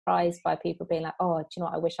surprised by people being like, oh, do you know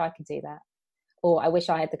what, I wish I could do that, or I wish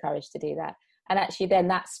I had the courage to do that. And actually then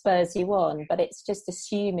that spurs you on. But it's just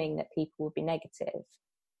assuming that people will be negative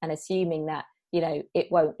and assuming that, you know, it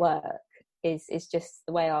won't work is just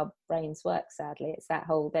the way our brains work, sadly. It's that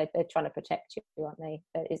whole, they're trying to protect you, aren't they?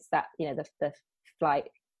 It's that, you know, the flight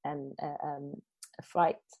and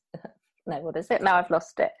flight no, what is it now? I've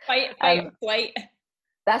lost it. Fight, flight.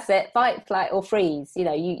 That's it. Fight, flight, or freeze. You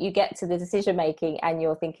know, you get to the decision making and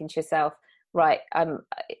you're thinking to yourself, right, I'm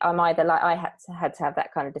either like, I had to have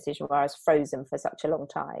that kind of decision where I was frozen for such a long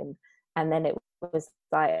time, and then it was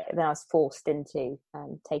like, then I was forced into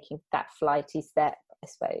taking that flighty step, I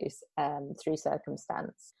suppose, through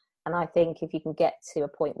circumstance. And I think if you can get to a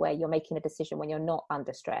point where you're making a decision when you're not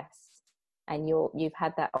under stress, and you've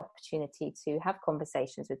had that opportunity to have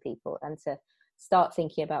conversations with people and to start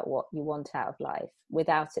thinking about what you want out of life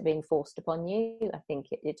without it being forced upon you, I think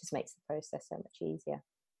it just makes the process so much easier.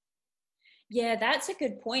 Yeah, that's a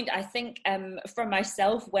good point. I think for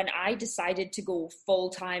myself, when I decided to go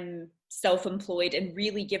full-time self-employed and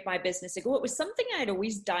really give my business a go, it was something I'd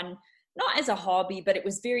always done, not as a hobby, but it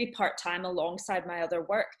was very part-time alongside my other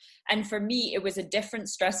work. And for me, it was a different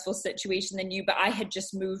stressful situation than you, but I had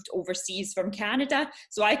just moved overseas from Canada.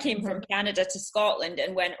 So I came from Canada to Scotland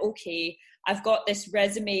and went, okay, I've got this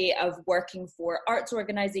resume of working for arts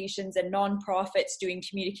organizations and nonprofits doing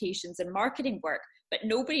communications and marketing work, but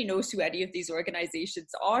nobody knows who any of these organizations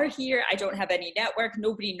are here. I don't have any network.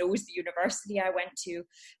 Nobody knows the university I went to.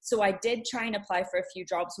 So I did try and apply for a few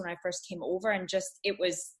jobs when I first came over, and just, it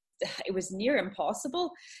was near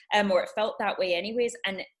impossible, or it felt that way anyways.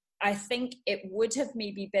 And I think it would have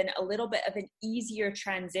maybe been a little bit of an easier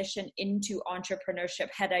transition into entrepreneurship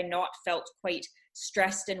had I not felt quite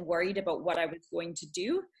stressed and worried about what I was going to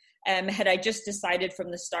do. Had I just decided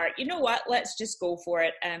from the start, you know what, let's just go for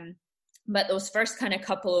it. But those first kind of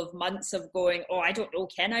couple of months of going, oh, I don't know,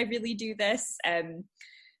 can I really do this? And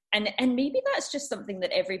maybe that's just something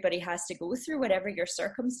that everybody has to go through, whatever your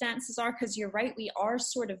circumstances are, because you're right, we are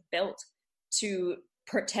sort of built to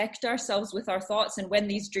protect ourselves with our thoughts. And when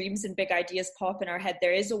these dreams and big ideas pop in our head,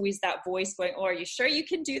 there is always that voice going, oh, are you sure you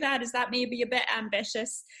can do that? Is that maybe a bit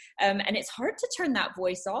ambitious? And it's hard to turn that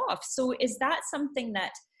voice off. So is that something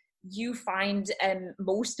that you find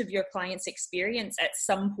most of your clients experience at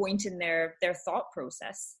some point in their thought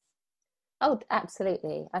process? Oh,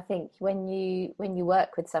 absolutely. I think when you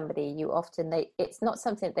work with somebody, you often, it's not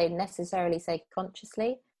something that they necessarily say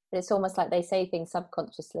consciously, but it's almost like they say things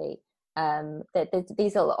subconsciously.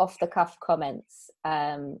 These are off the cuff comments,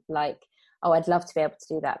 like, oh, I'd love to be able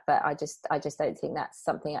to do that, but I just don't think that's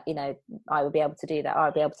something, you know, I would be able to do that, or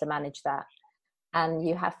I'll be able to manage that. And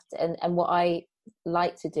you have to, and what I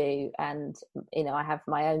like to do, and, you know, I have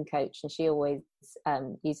my own coach, and she always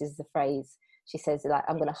uses the phrase, she says, like,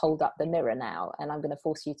 I'm going to hold up the mirror now, and I'm going to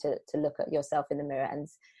force you to look at yourself in the mirror,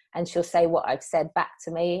 and she'll say what I've said back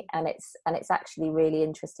to me. And it's actually really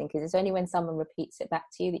interesting, because it's only when someone repeats it back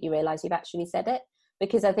to you that you realize you've actually said it,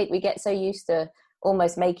 because I think we get so used to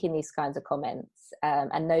almost making these kinds of comments,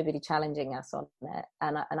 and nobody challenging us on it.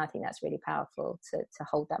 And I think that's really powerful to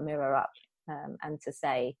hold that mirror up, and to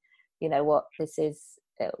say, you know what, this is,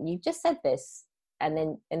 you've just said this, and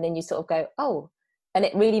then you sort of go, oh. And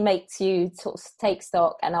it really makes you sort of take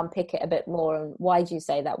stock and unpick it a bit more. And why do you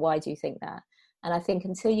say that? Why do you think that? And I think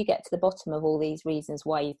until you get to the bottom of all these reasons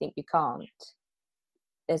why you think you can't,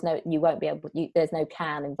 you won't be able, there's no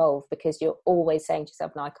can involved, because you're always saying to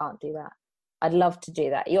yourself, no, I can't do that. I'd love to do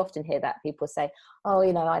that. You often hear that people say, oh,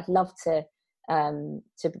 you know, I'd love to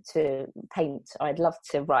paint, or I'd love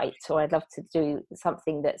to write, or I'd love to do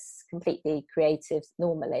something that's completely creative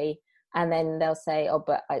normally. And then they'll say, oh,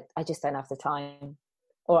 but I just don't have the time.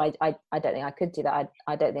 Or I don't think I could do that.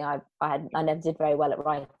 I don't think I never did very well at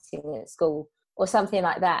writing at school, or something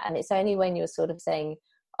like that. And it's only when you're sort of saying,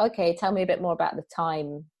 okay, tell me a bit more about the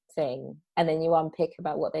time thing. And then you unpick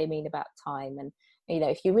about what they mean about time. And, you know,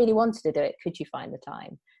 if you really wanted to do it, could you find the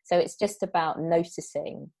time? So it's just about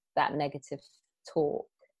noticing that negative talk,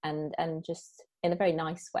 and just in a very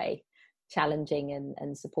nice way, challenging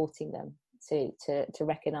and supporting them to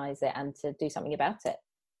recognize it and to do something about it.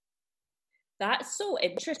 That's so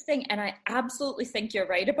interesting. And I absolutely think you're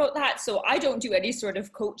right about that. So I don't do any sort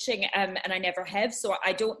of coaching, and I never have. So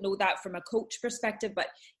I don't know that from a coach perspective, but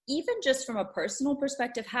even just from a personal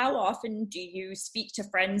perspective, how often do you speak to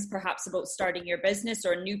friends perhaps about starting your business,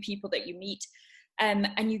 or new people that you meet?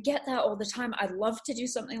 And you get that all the time. I'd love to do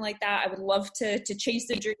something like that. I would love to chase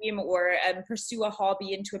a dream, or pursue a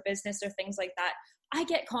hobby into a business, or things like that. I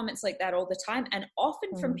get comments like that all the time, and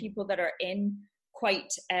often from people that are in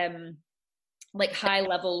quite like high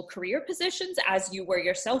level career positions as you were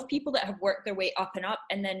yourself, people that have worked their way up and up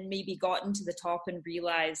and then maybe gotten to the top and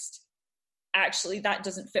realized actually that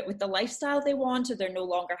doesn't fit with the lifestyle they want, or they're no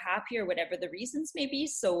longer happy, or whatever the reasons may be.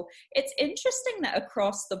 So it's interesting that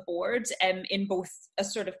across the board, in both a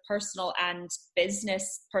sort of personal and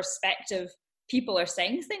business perspective, people are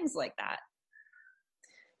saying things like that.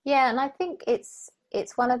 Yeah, and I think it's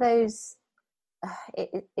one of those.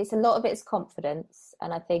 It's a lot of it's confidence,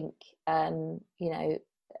 and I think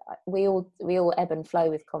we all ebb and flow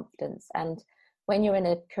with confidence. And when you're in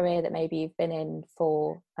a career that maybe you've been in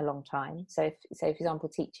for a long time, so for example,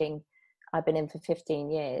 teaching, I've been in for 15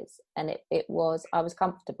 years, and I was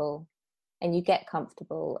comfortable, and you get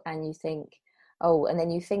comfortable, and you think, oh, and then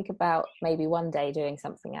you think about maybe one day doing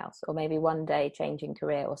something else, or maybe one day changing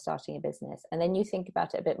career or starting a business, and then you think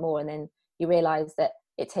about it a bit more, and then you realize that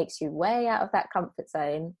it takes you way out of that comfort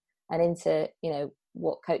zone and into,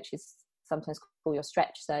 what coaches sometimes call your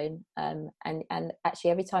stretch zone. And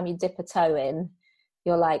actually every time you dip a toe in,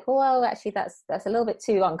 you're like, oh, well, actually that's a little bit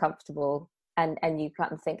too uncomfortable. And you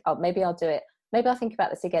kind of think, oh, maybe I'll do it. Maybe I'll think about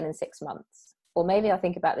this again in 6 months, or maybe I'll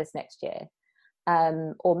think about this next year.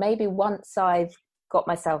 Or maybe once I've got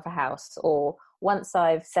myself a house, or once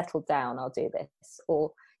I've settled down, I'll do this.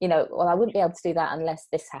 Or, well, I wouldn't be able to do that unless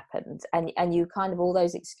this happened. And you kind of, all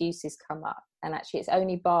those excuses come up. And actually it's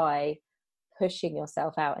only by pushing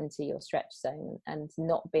yourself out into your stretch zone and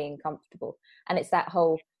not being comfortable. And it's that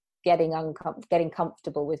whole getting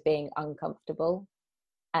comfortable with being uncomfortable.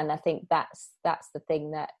 And I think that's the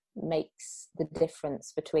thing that makes the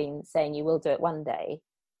difference between saying you will do it one day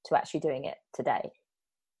to actually doing it today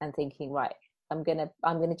and thinking, right, I'm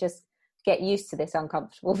gonna just get used to this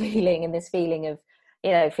uncomfortable feeling, and this feeling of,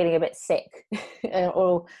 feeling a bit sick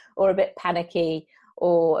or a bit panicky,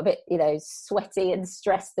 or a bit, sweaty and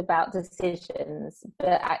stressed about decisions,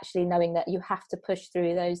 but actually knowing that you have to push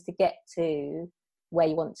through those to get to where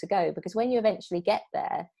you want to go. Because when you eventually get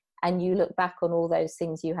there and you look back on all those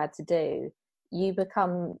things you had to do,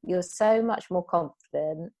 you're so much more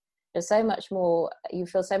confident, you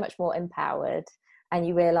feel so much more empowered, and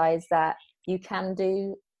you realize that you can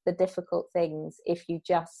do the difficult things if you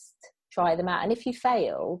just try them out. And if you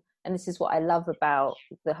fail, and this is what I love about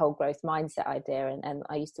the whole growth mindset idea, and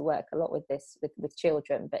I used to work a lot with this with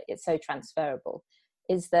children, but it's so transferable,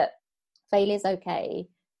 is that failure is okay.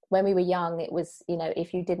 When we were young, it was,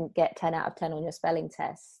 if you didn't get 10 out of 10 on your spelling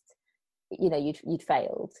test, you'd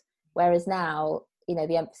failed. Whereas now,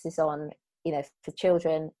 the emphasis on, for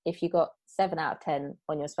children, if you got 7 out of 10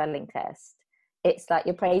 on your spelling test, it's like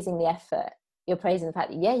you're praising the effort. You're praising the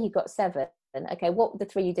fact that, yeah, you got 7. Okay, what were the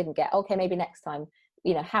 3 you didn't get? Okay, maybe next time,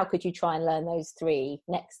 how could you try and learn those 3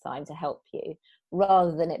 next time to help you?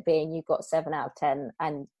 Rather than it being you got 7 out of 10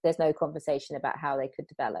 and there's no conversation about how they could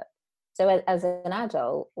develop. So as an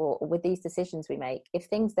adult, or with these decisions we make, if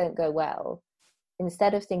things don't go well,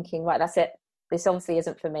 instead of thinking, right, that's it, this obviously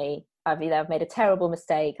isn't for me, I've made a terrible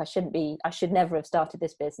mistake, I should never have started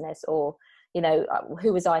this business, or,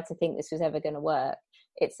 who was I to think this was ever going to work?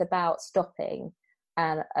 It's about stopping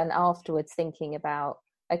and afterwards thinking about,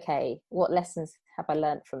 okay, what lessons have I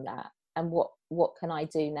learned from that? And what can I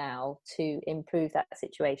do now to improve that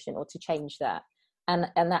situation or to change that? And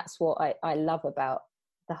that's what I love about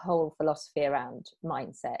the whole philosophy around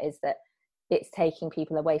mindset, is that it's taking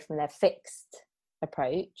people away from their fixed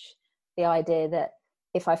approach, the idea that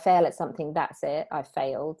if I fail at something, that's it, I've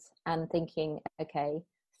failed, and thinking, okay,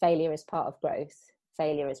 failure is part of growth,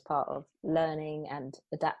 failure is part of learning and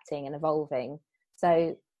adapting and evolving.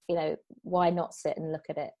 So, why not sit and look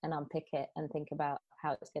at it and unpick it and think about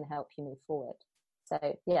how it's going to help you move forward? So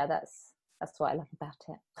yeah, that's what I love about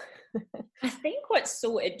it. I think what's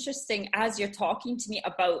so interesting as you're talking to me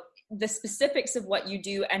about the specifics of what you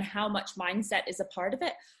do and how much mindset is a part of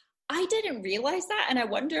it, I didn't realize that. And I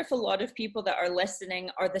wonder if a lot of people that are listening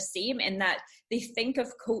are the same, in that they think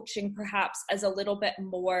of coaching perhaps as a little bit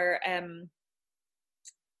more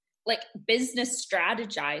like business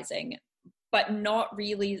strategizing, but not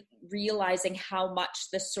really realizing how much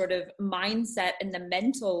this sort of mindset and the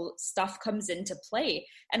mental stuff comes into play.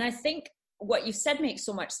 And I think what you said makes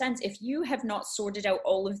so much sense. If you have not sorted out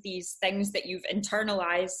all of these things that you've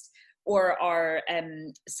internalized or are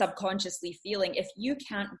subconsciously feeling, if you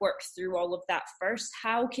can't work through all of that first,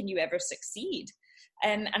 how can you ever succeed?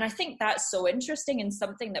 And I think that's so interesting, and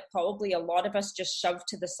something that probably a lot of us just shove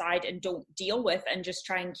to the side and don't deal with, and just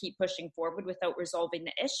try and keep pushing forward without resolving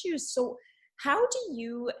the issues. So how do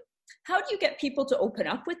you get people to open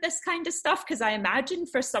up with this kind of stuff? Because I imagine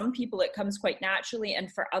for some people it comes quite naturally,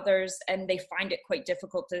 and for others, and they find it quite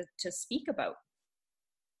difficult to speak about.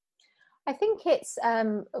 I think it's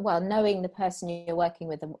well, knowing the person you're working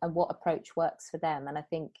with and what approach works for them. And I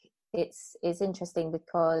think it's interesting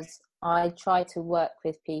because I try to work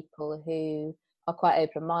with people who are quite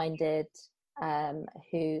open-minded,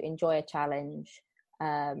 who enjoy a challenge,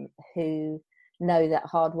 who know that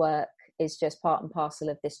hard work is just part and parcel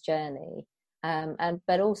of this journey, and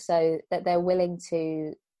but also that they're willing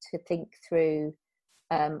to think through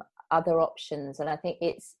other options. And I think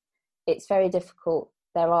it's very difficult.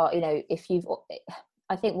 There are, if you've,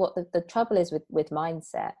 I think what the trouble is with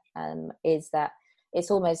mindset is that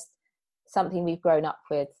it's almost something we've grown up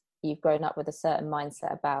with. You've grown up with a certain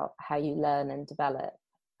mindset about how you learn and develop.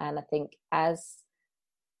 And I think as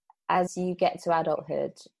you get to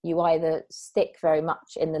adulthood, you either stick very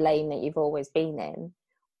much in the lane that you've always been in,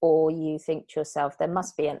 or you think to yourself, there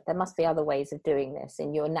must be other ways of doing this.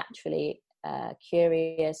 And you're naturally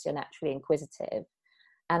curious, you're naturally inquisitive.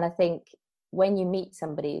 And I think when you meet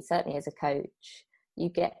somebody, certainly as a coach, you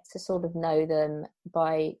get to sort of know them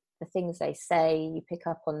by the things they say. You pick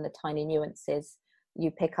up on the tiny nuances.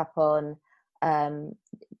 You pick up on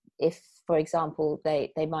if, for example,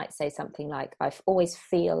 they might say something like, I always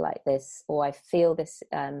feel like this, or I feel this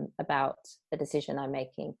about the decision I'm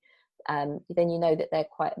making. Then you know that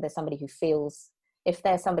they're somebody who feels. If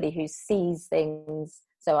they're somebody who sees things,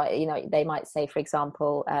 so they might say, for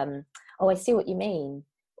example, oh, I see what you mean,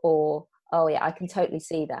 or oh yeah, I can totally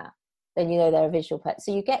see that. Then you know they're a visual person.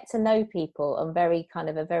 So you get to know people on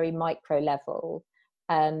a very micro level,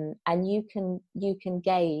 and you can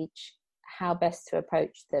gauge how best to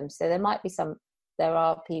approach them. So there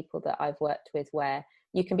are people that I've worked with where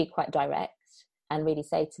you can be quite direct and really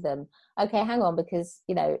say to them, okay, hang on, because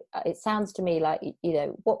it sounds to me like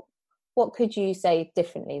what could you say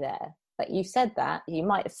differently there? Like you said that, you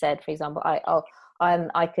might have said, for example,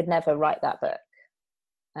 I could never write that book.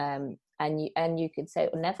 And you could say,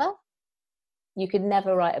 well, never? You could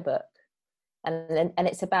never write a book. And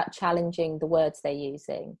it's about challenging the words they're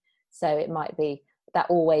using. So it might be that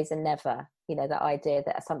always and never, that idea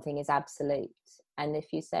that something is absolute. And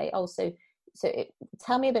if you say, oh,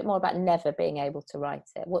 tell me a bit more about never being able to write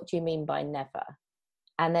it. What do you mean by never?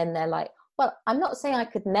 And then they're like, well, I'm not saying I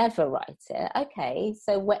could never write it. Okay,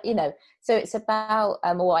 so so it's about,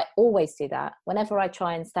 or I always do that. Whenever I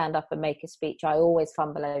try and stand up and make a speech, I always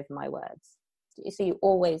fumble over my words. So do you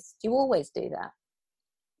always do that?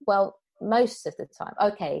 Well, most of the time.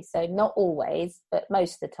 Okay, so not always, but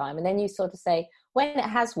most of the time. And then you sort of say, when it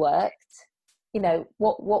has worked,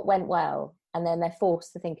 what went well? And then they're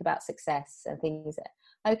forced to think about success and things.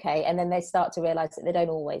 Okay, and then they start to realize that they don't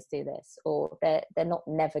always do this, or they're not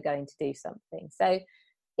never going to do something. So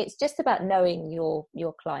it's just about knowing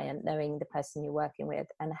your client, knowing the person you're working with,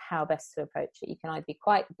 and how best to approach it. You can either be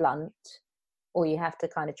quite blunt, or you have to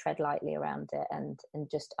kind of tread lightly around it and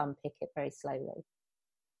just unpick it very slowly.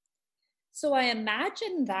 So I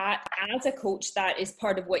imagine that as a coach, that is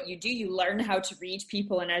part of what you do. You learn how to read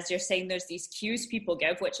people. And as you're saying, there's these cues people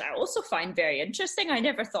give, which I also find very interesting. I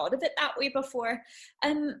never thought of it that way before.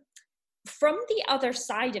 From the other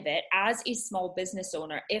side of it, as a small business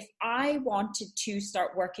owner, if I wanted to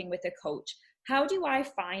start working with a coach, how do I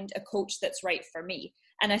find a coach that's right for me?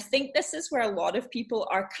 And I think this is where a lot of people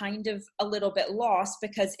are kind of a little bit lost,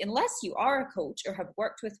 because unless you are a coach or have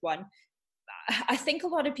worked with one, I think a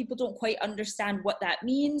lot of people don't quite understand what that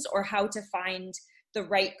means or how to find the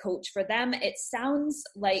right coach for them. It sounds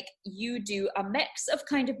like you do a mix of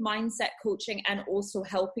kind of mindset coaching and also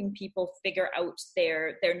helping people figure out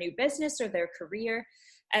their new business or their career.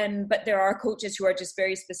 But there are coaches who are just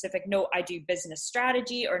very specific. No, I do business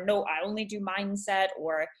strategy, or no, I only do mindset.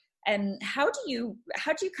 Or how do you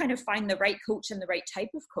kind of find the right coach and the right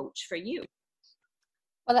type of coach for you?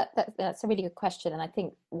 Well, that's a really good question. And I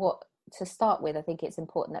think to start with, I think it's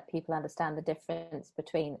important that people understand the difference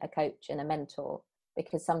between a coach and a mentor,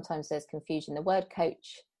 because sometimes there's confusion. The word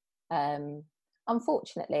coach,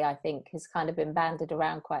 unfortunately, I think has kind of been bandied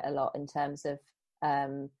around quite a lot in terms of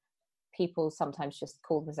people sometimes just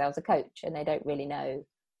call themselves a coach and they don't really know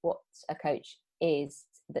what a coach is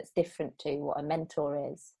that's different to what a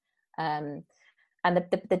mentor is. And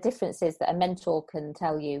the difference is that a mentor can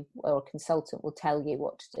tell you, or a consultant will tell you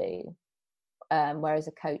what to do. Whereas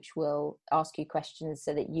a coach will ask you questions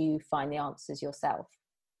so that you find the answers yourself.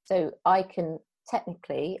 So I can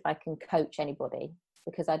coach anybody,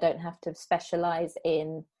 because I don't have to specialize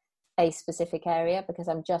in a specific area, because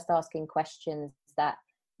I'm just asking questions that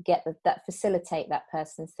facilitate that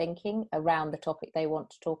person's thinking around the topic they want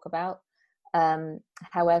to talk about.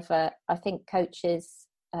 However, I think coaches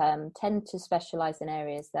tend to specialize in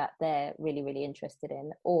areas that they're really, really interested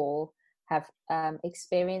in or have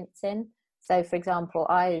experience in. So, for example,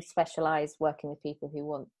 I specialize working with people who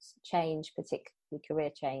want change, particularly career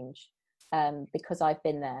change, because I've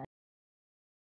been there.